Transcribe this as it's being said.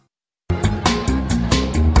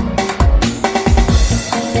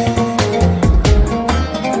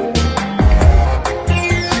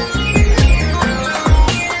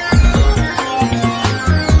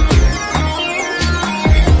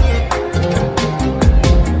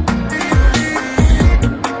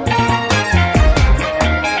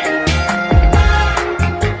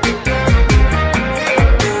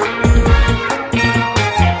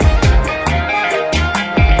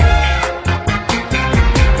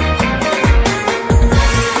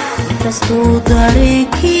inkastuu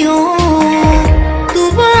dareenkiyo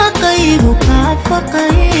dubaaqaygu kaa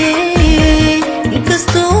faqayay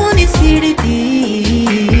inkastoon isiridi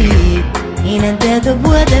inaan dadab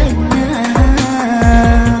wadagnaa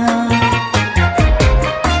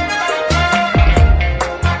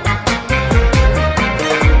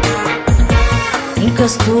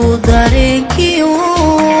inkastuu dareenkiyo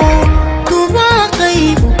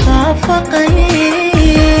dubaaqaygu kaa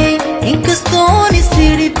faqayay inkastoon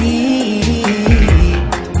isiridi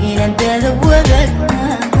inaan dadab wadagnaa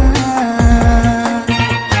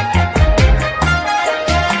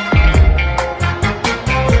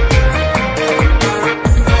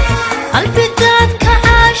qalbi daadka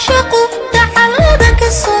caashaqu dacalada ka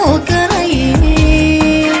soo galay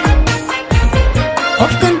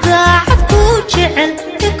qofkan daacad ku jecel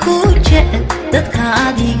ku jecel dadka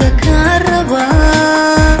adiga ka raba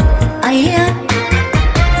ayaan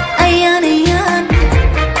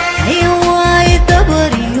waay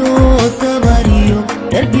dabariyo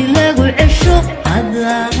darbi lagu cesho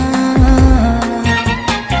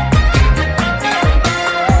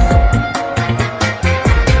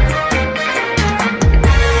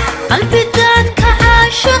qalbi daadka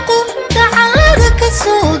caashaqu dacalada ka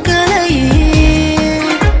soo galay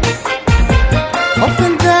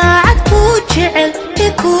qofkan daacad ku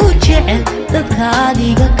jecel dadka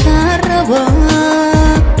adiga ka raba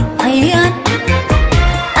ayaan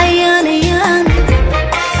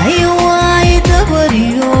waay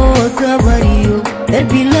dabariyo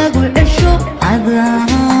darbi lagu cesho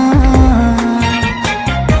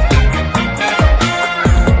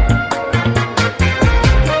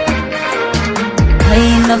hay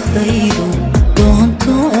naftaydu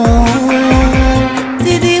doonto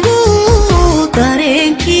sidii buu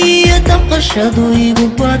dareenkiyo damqashadu igu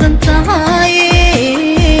badan tahay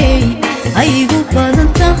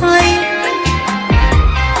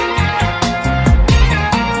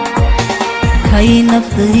hay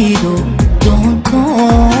naftaydu doonto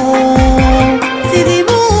sidii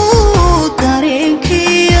buu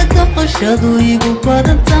dareenkiyo damqashadu igu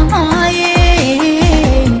badan tahay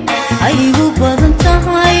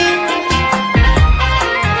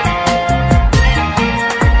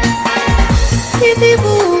sidii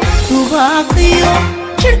buu dubaaqiyo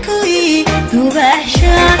jirhkii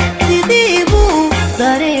dubaxshaa sidii buu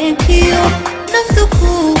dareenkiyo nafta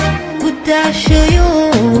ku gudaashayo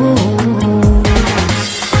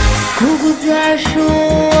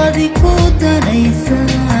adi ku danaysa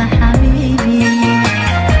xabiibi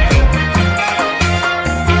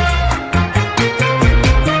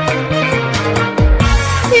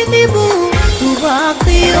sidii buu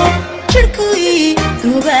dubaaqiyo jirhkii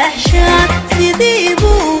dubaxshaa sidii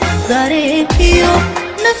buu dareenkiyo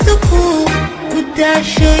nafta ku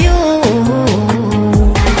gudaashayo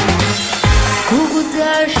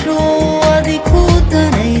adi ku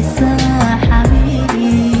danaysa xabiibi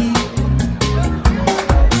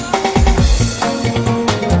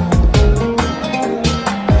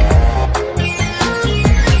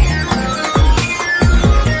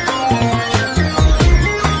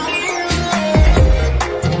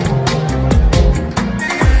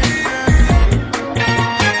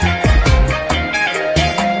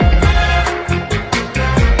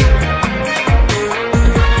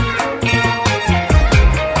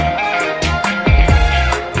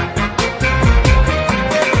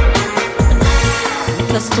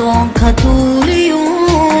inkastoon ka duuliyo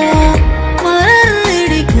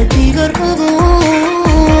marariri ka diga rogo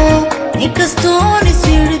inkastoon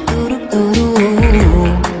isiri durugduru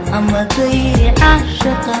ama dayri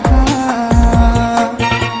caashaqaha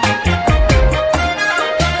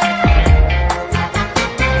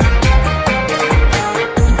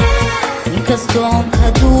inkastoon ka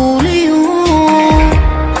duuliyo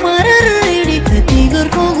marariri ka diga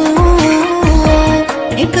rogo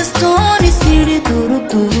inkastoon isiri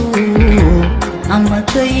durugduru ama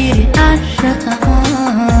dayri caashaqaha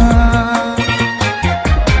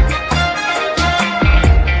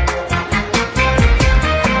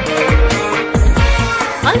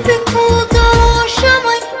qalbi ku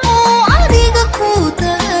dalooshamay oo adiga ku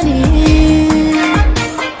dagani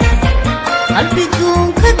qalbi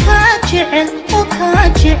duunka kaa jecel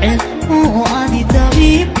oo adi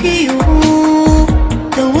dabiibkiyo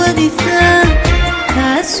dawadiisa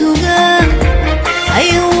kaa suga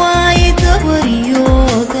ayo waay dabariyo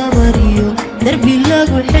darbi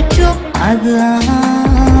lagu xejo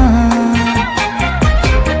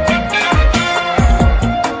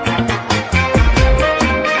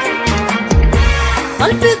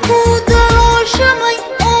qalbi ku dalooshamay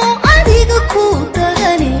oo adiga ku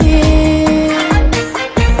dagani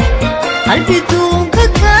qalbi duun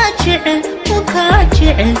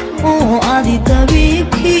وكاجعل وعادي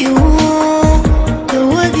طبيبكيو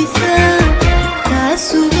دواديسا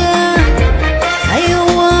كاسوغا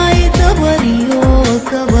أيواي دبريو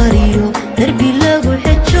دربي لغو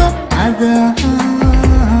حجو عذاها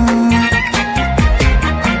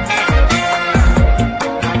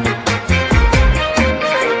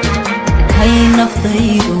هاي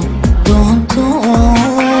نفضيدو دونتو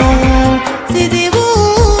سيديبو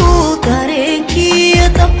دارينكي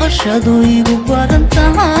دقشادو يغو بادن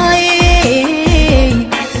تهاي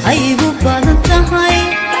أيغو بادن تهاي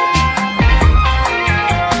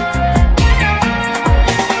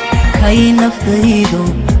هاي نفضيدو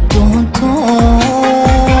دونتو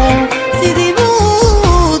سيديبو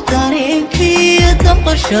دارينكي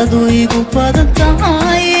دقشادو يغو بادن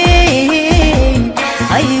تهاي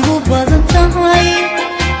أيغو بادن تهاي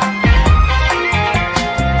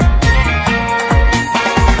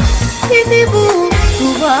سيديبو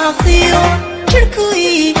تباقيو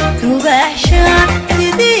شركوي تباحشا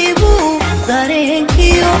سيديبو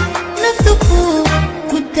دارينكيو نفدكو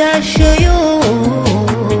قداشيو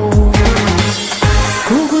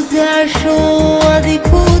قداشو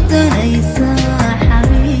أديكو دانيسا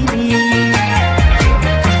حبيبي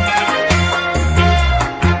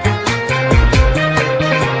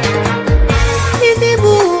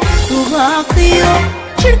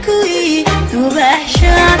شركوي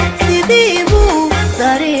تباحشا سيديبو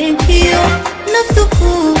دارينكيو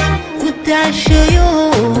نفدكو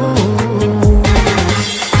قداشيو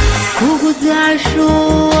قداشو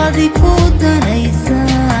أديكو دانيسا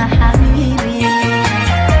حبيبي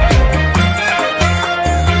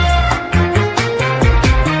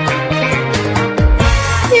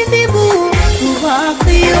سيديبو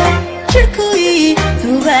تباقيو شركوي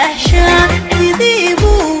تباحشا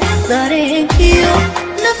سيديبو دارينكيو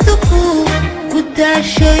نفدكو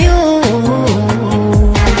قداشيو